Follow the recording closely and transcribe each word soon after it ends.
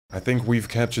I think we've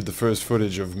captured the first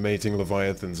footage of mating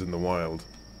Leviathans in the wild.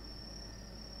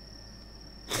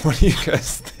 What do you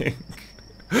guys think?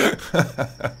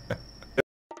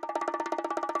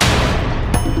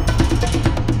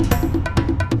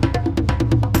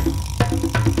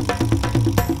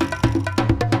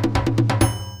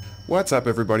 What's up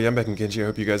everybody, I'm back in Kenshi. I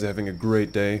hope you guys are having a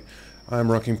great day. I'm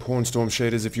rocking Pornstorm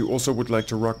shaders. If you also would like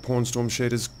to rock Pornstorm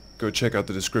shaders, go check out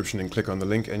the description and click on the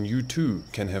link and you too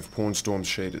can have Pornstorm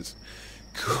shaders.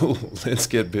 Cool, let's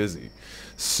get busy.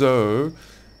 So,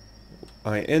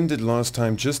 I ended last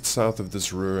time just south of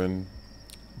this ruin,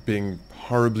 being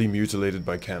horribly mutilated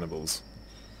by cannibals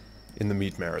in the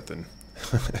meat marathon.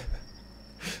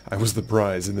 I was the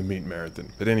prize in the meat marathon.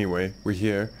 But anyway, we're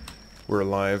here, we're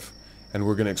alive, and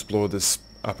we're going to explore this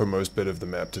uppermost bit of the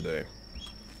map today.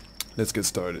 Let's get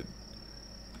started.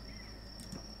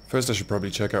 First I should probably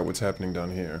check out what's happening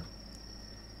down here.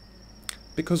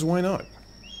 Because why not?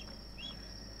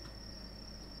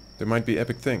 There might be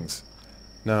epic things.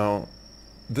 Now,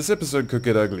 this episode could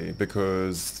get ugly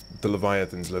because the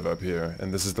Leviathans live up here,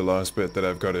 and this is the last bit that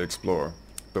I've got to explore.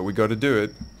 But we got to do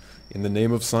it. In the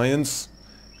name of science,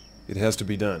 it has to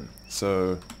be done.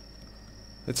 So,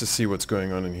 let's just see what's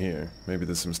going on in here. Maybe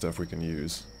there's some stuff we can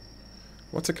use.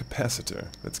 What's a capacitor?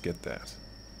 Let's get that.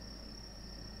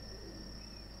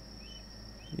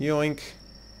 Yoink.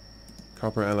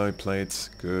 Copper alloy plates.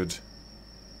 Good.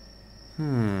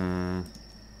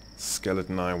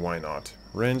 Skeleton eye, why not?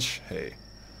 Wrench, hey.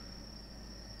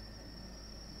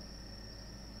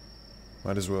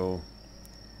 Might as well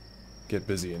get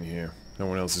busy in here. No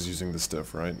one else is using this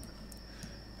stuff, right?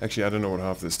 Actually, I don't know what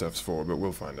half this stuff's for, but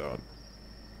we'll find out.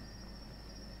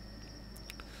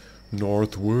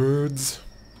 Northwards.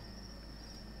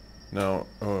 Now,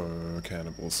 oh,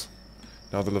 cannibals.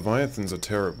 Now the Leviathans are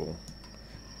terrible,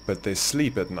 but they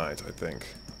sleep at night, I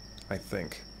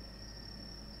think.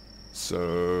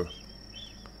 So,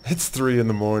 it's 3 in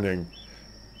the morning.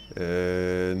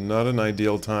 Not an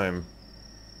ideal time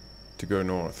to go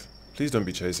north. Please don't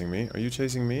be chasing me. Are you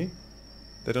chasing me?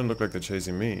 They don't look like they're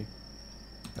chasing me.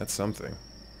 That's something.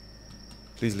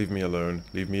 Please leave me alone.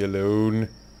 Leave me alone.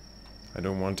 I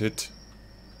don't want it.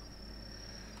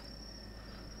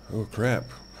 Oh crap.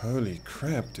 Holy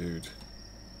crap, dude.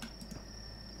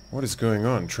 What is going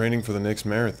on? Training for the next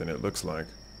marathon, it looks like.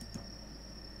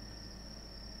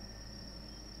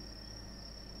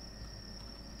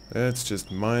 Let's just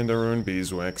mind our own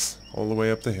beeswax all the way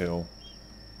up the hill.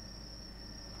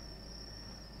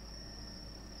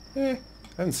 I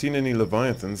haven't seen any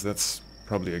Leviathans. That's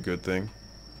probably a good thing.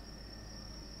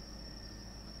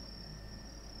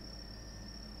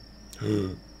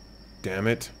 Damn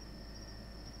it.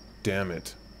 Damn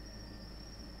it.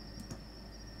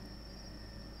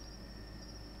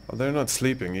 Oh, they're not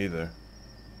sleeping either.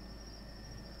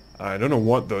 I don't know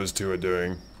what those two are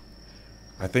doing.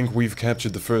 I think we've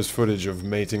captured the first footage of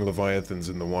mating Leviathans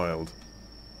in the wild.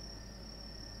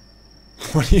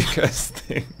 What do you guys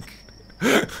think?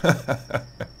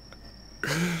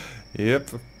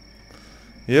 Yep.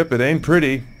 Yep, it ain't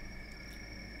pretty.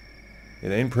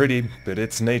 It ain't pretty, but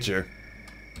it's nature.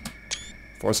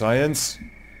 For science,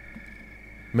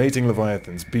 mating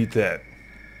Leviathans. Beat that.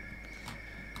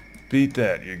 Beat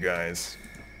that, you guys.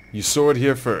 You saw it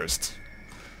here first.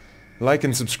 Like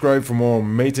and subscribe for more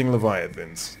mating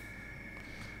Leviathans.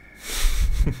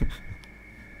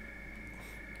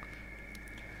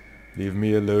 Leave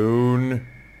me alone.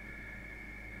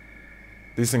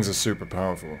 These things are super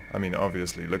powerful. I mean,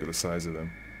 obviously, look at the size of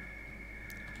them.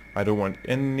 I don't want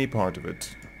any part of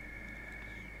it.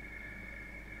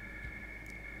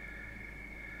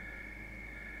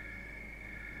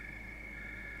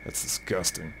 That's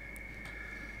disgusting.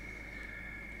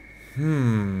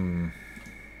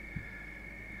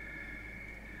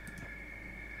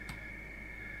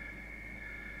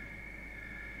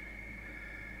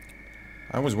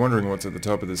 I was wondering what's at the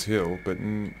top of this hill, but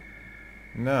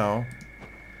now...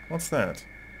 What's that?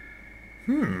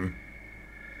 I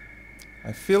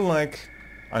feel like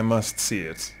I must see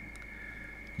it.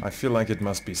 I feel like it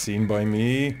must be seen by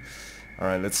me.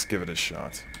 Alright, let's give it a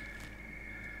shot.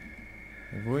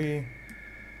 Have we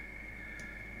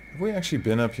actually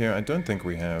been up here? I don't think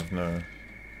we have, no.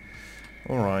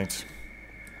 Alright.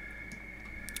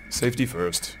 Safety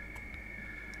first.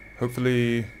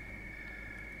 Hopefully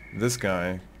this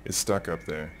guy is stuck up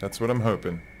there. That's what I'm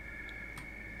hoping.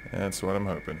 That's what I'm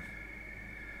hoping.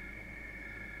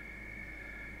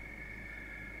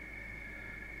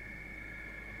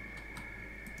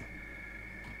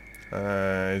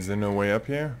 Is there no way up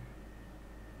here?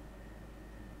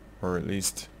 Or at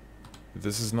least,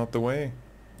 this is not the way?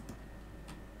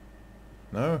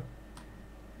 No?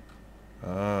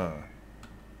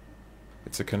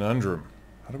 It's a conundrum.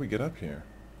 How do we get up here?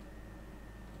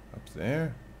 Up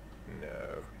there?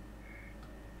 No.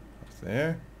 Up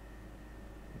there?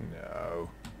 No.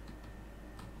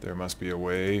 There must be a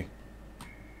way.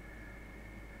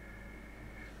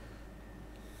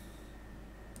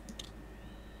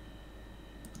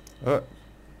 Oh.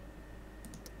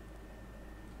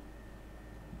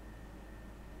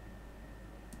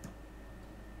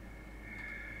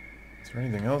 Is there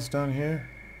anything else down here?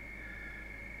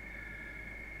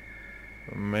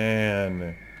 Oh,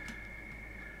 man.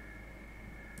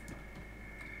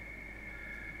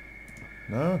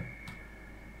 No?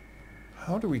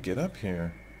 How do we get up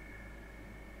here?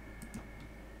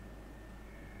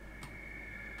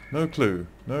 No clue.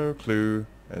 No clue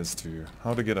as to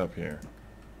how to get up here.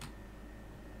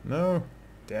 No?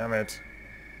 Damn it.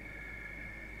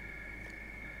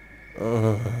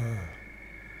 Ugh.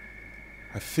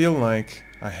 I feel like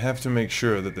I have to make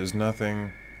sure that there's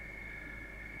nothing...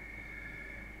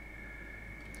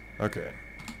 Okay.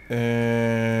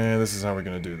 And this is how we're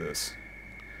gonna do this.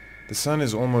 The sun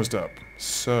is almost up,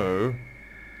 so...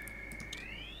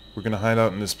 we're gonna hide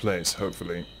out in this place,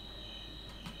 hopefully.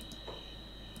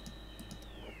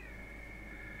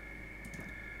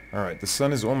 Alright, the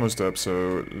sun is almost up,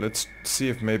 so let's see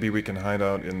if maybe we can hide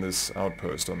out in this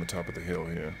outpost on the top of the hill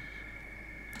here.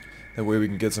 That way we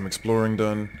can get some exploring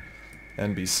done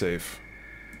and be safe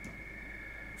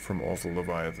from awful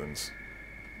Leviathans.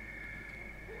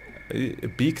 A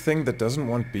beak thing that doesn't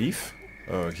want beef?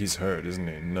 Oh, he's hurt, isn't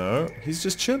he? No, he's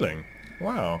just chilling.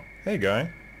 Wow. Hey,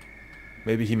 guy.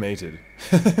 Maybe he mated.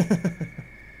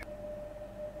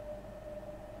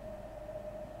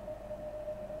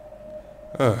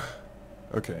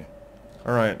 Okay.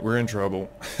 Alright, we're in trouble.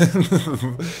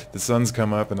 The sun's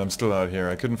come up and I'm still out here.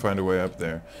 I couldn't find a way up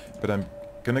there. But I'm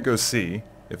gonna go see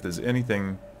if there's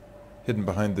anything hidden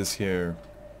behind this here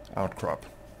outcrop.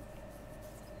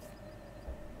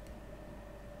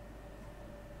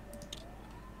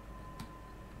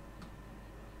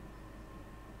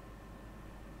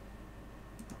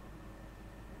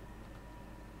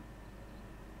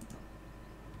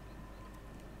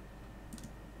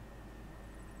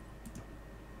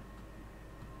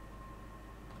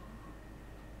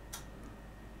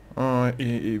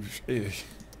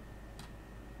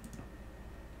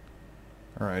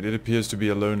 Alright, it appears to be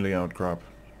a lonely outcrop.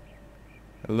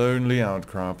 A lonely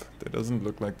outcrop. There doesn't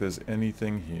look like there's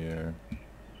anything here.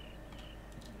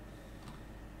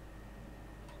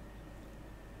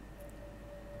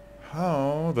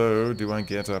 How, though, do I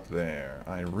get up there?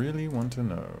 I really want to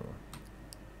know.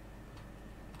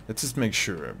 Let's just make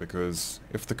sure, because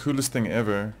if the coolest thing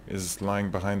ever is lying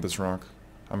behind this rock,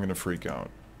 I'm gonna freak out.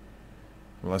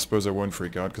 Well, I suppose I won't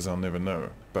freak out because I'll never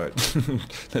know, but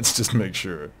let's just make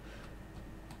sure.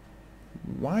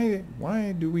 Why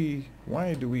do we,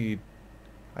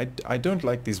 I don't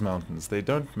like these mountains. They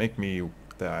don't make me,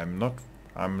 I'm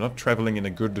not traveling in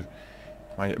a good,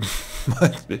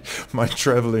 my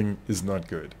traveling is not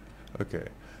good. Okay.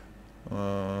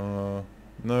 No,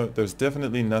 there's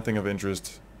definitely nothing of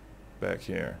interest back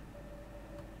here.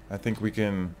 I think we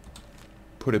can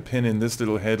put a pin in this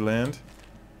little headland.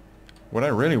 What I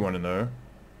really want to know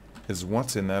is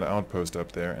what's in that outpost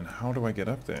up there and how do I get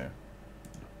up there?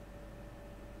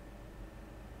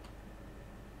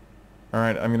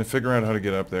 Alright, I'm gonna figure out how to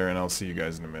get up there and I'll see you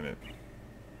guys in a minute.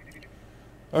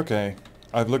 Okay,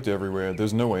 I've looked everywhere.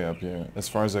 There's no way up here. As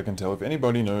far as I can tell, if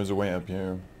anybody knows a way up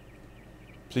here,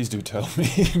 please do tell me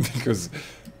because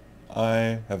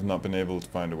I have not been able to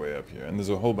find a way up here. And there's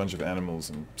a whole bunch of animals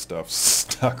and stuff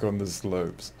stuck on the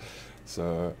slopes.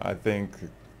 So I think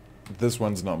this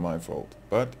one's not my fault.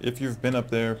 But if you've been up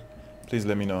there, please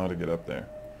let me know how to get up there.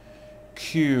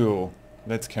 Cool.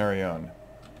 Let's carry on.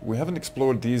 We haven't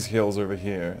explored these hills over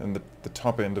here and the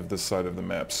top end of this side of the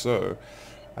map, so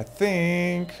I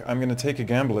think I'm going to take a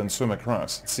gamble and swim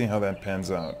across. See how that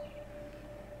pans out.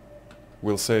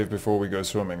 We'll save before we go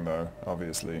swimming though,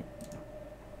 obviously.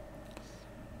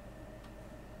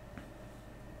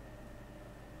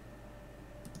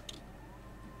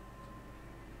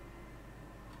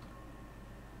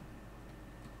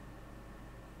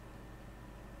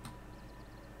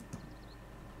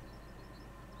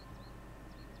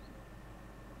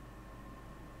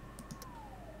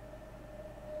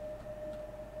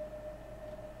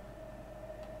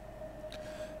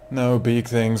 No, beak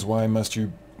things, why must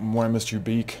you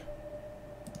beak?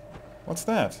 What's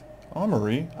that?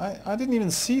 Armory? I didn't even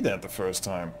see that the first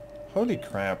time. Holy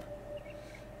crap.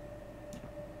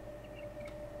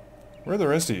 Where are the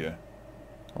rest of you?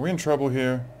 Are we in trouble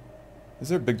here? Is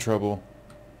there big trouble?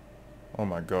 Oh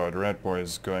my god, Rat Boy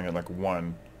is going at like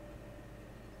 1.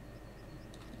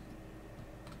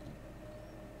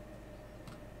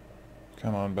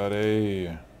 Come on,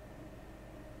 buddy.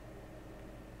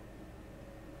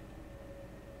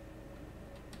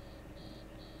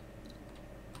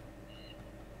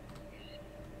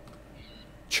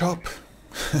 Chop!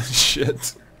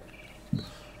 Shit.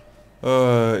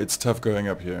 It's tough going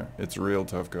up here. It's real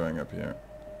tough going up here.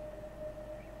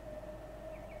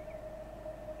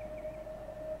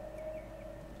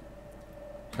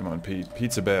 Come on, Pete.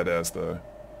 Pete's a badass, though.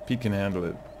 Pete can handle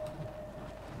it.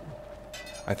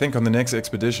 I think on the next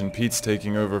expedition, Pete's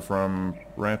taking over from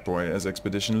Ratboy as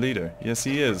expedition leader. Yes,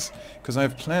 he is. Because I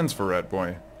have plans for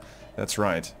Ratboy. That's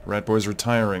right. Ratboy's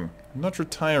retiring. Not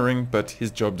retiring, but his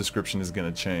job description is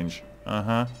gonna change.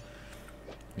 Uh-huh.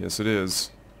 Yes, it is.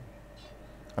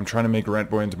 I'm trying to make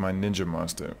Ratboy into my ninja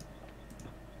master.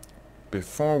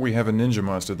 Before we have a ninja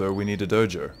master, though, we need a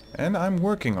dojo. And I'm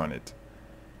working on it.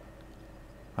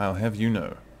 I'll have you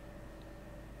know.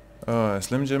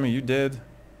 Slim Jim, are you dead?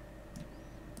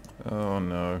 Oh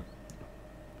no.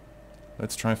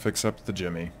 Let's try fix up the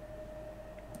Jimmy.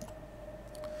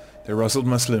 They rustled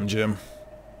my Slim Jim.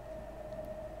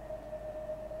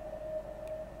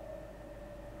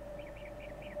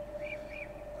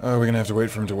 Oh, we're gonna have to wait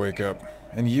for him to wake up.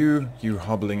 And you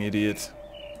hobbling idiot,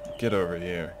 get over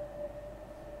here.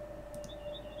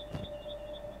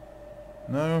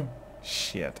 No?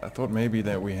 Shit, I thought maybe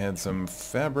that we had some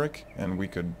fabric and we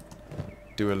could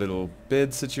do a little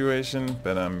bed situation,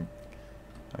 but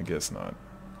I guess not.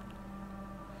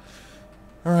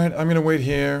 Alright, I'm gonna wait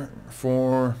here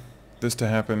for this to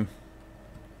happen,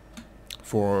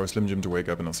 for Slim Jim to wake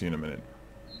up, and I'll see you in a minute.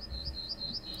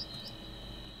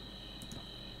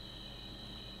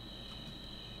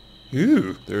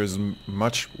 Ooh, there is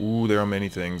much... Ooh, there are many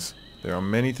things. There are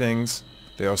many things.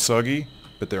 They are soggy,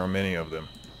 but there are many of them.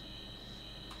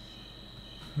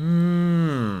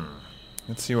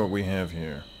 Let's see what we have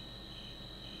here.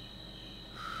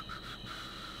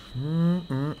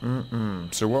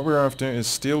 So what we're after is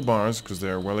steel bars, because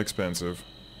they're well expensive.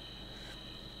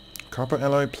 Copper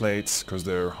alloy plates, because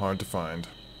they're hard to find.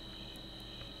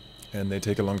 And they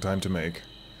take a long time to make.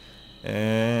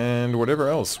 And whatever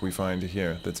else we find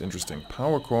here that's interesting.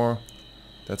 Power core,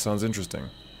 that sounds interesting.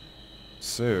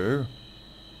 So,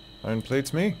 iron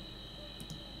plates me?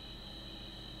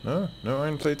 No? No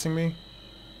iron plating me?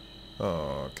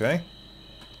 Okay.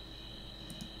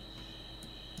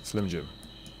 Slim Jim.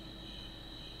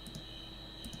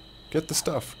 Get the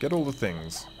stuff. Get all the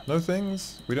things. No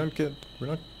things? We're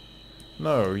not...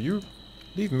 No, you...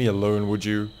 Leave me alone, would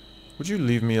you? Would you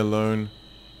leave me alone?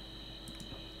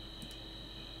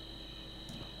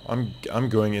 I'm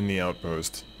going in the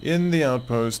outpost. In the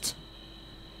outpost.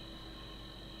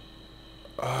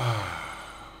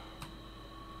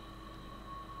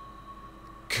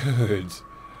 Good.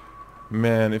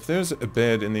 Man, if there's a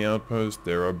bed in the outpost,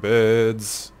 there are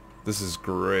beds. This is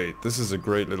great. This is a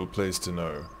great little place to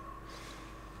know.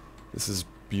 This is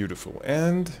beautiful.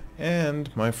 And,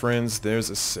 my friends, there's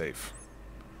a safe.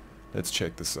 Let's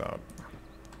check this out.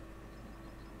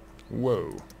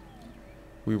 Whoa.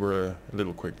 We were a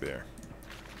little quick there.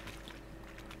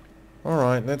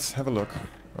 Alright, let's have a look.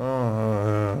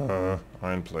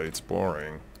 Iron plates,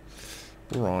 boring.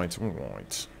 Alright,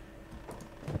 alright.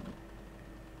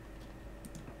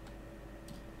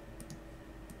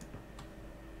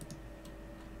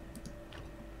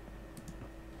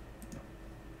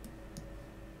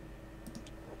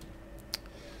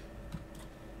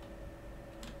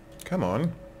 Come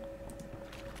on.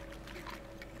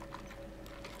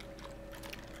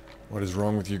 What is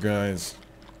wrong with you guys?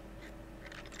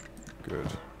 Good.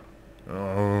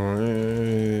 Oh,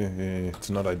 it's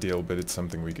not ideal, but it's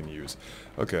something we can use.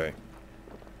 Okay.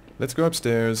 Let's go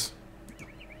upstairs.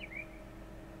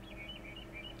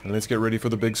 And let's get ready for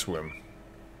the big swim.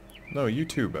 No, you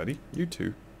too, buddy. You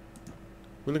too.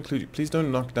 We'll include you. Please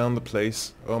don't knock down the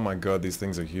place. Oh my god, these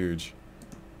things are huge.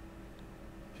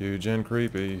 Huge and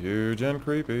creepy. Huge and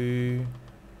creepy.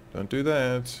 Don't do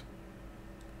that.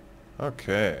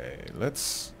 Okay,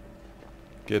 let's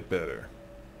get better.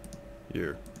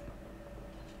 You.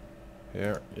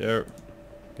 Here, you.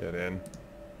 Get in.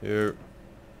 You.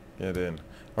 Get in.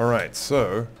 Alright,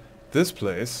 so, this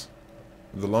place,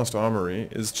 the Lost Armory,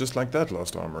 is just like that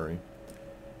Lost Armory.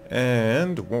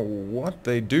 And what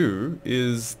they do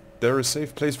is they're a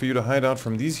safe place for you to hide out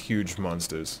from these huge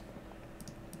monsters.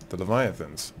 The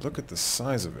Leviathans. Look at the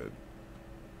size of it.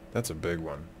 That's a big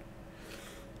one.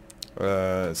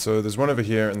 So there's one over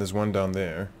here and there's one down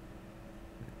there.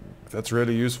 That's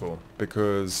really useful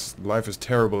because life is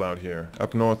terrible out here.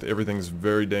 Up north everything's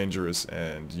very dangerous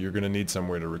and you're gonna need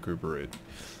somewhere to recuperate.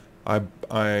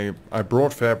 I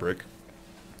brought fabric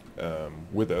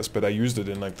with us, but I used it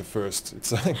in like the first,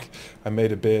 it's like I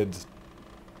made a bed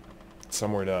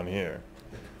somewhere down here,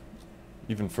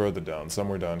 even further down,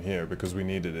 somewhere down here, because we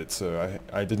needed it, so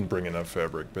I didn't bring enough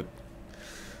fabric, but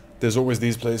there's always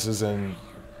these places and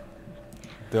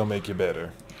they'll make you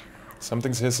better.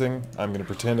 Something's hissing. I'm gonna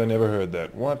pretend I never heard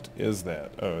that. What is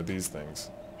that? Oh, these things.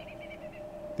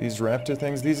 These raptor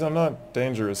things, these are not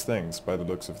dangerous things by the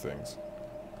looks of things.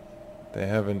 They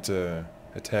haven't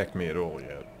attacked me at all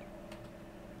yet.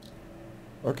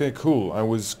 Okay, cool. I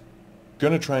was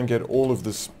gonna try and get all of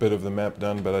this bit of the map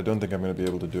done, but I don't think I'm gonna be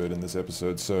able to do it in this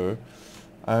episode, so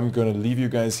I'm gonna leave you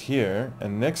guys here,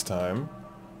 and next time,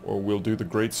 or we'll do the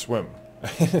Great Swim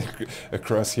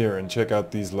across here and check out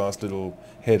these last little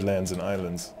headlands and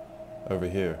islands over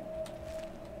here.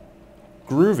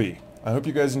 Groovy! I hope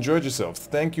you guys enjoyed yourselves.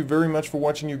 Thank you very much for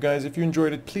watching, you guys. If you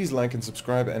enjoyed it, please like and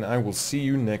subscribe, and I will see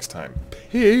you next time.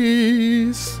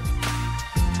 Peace!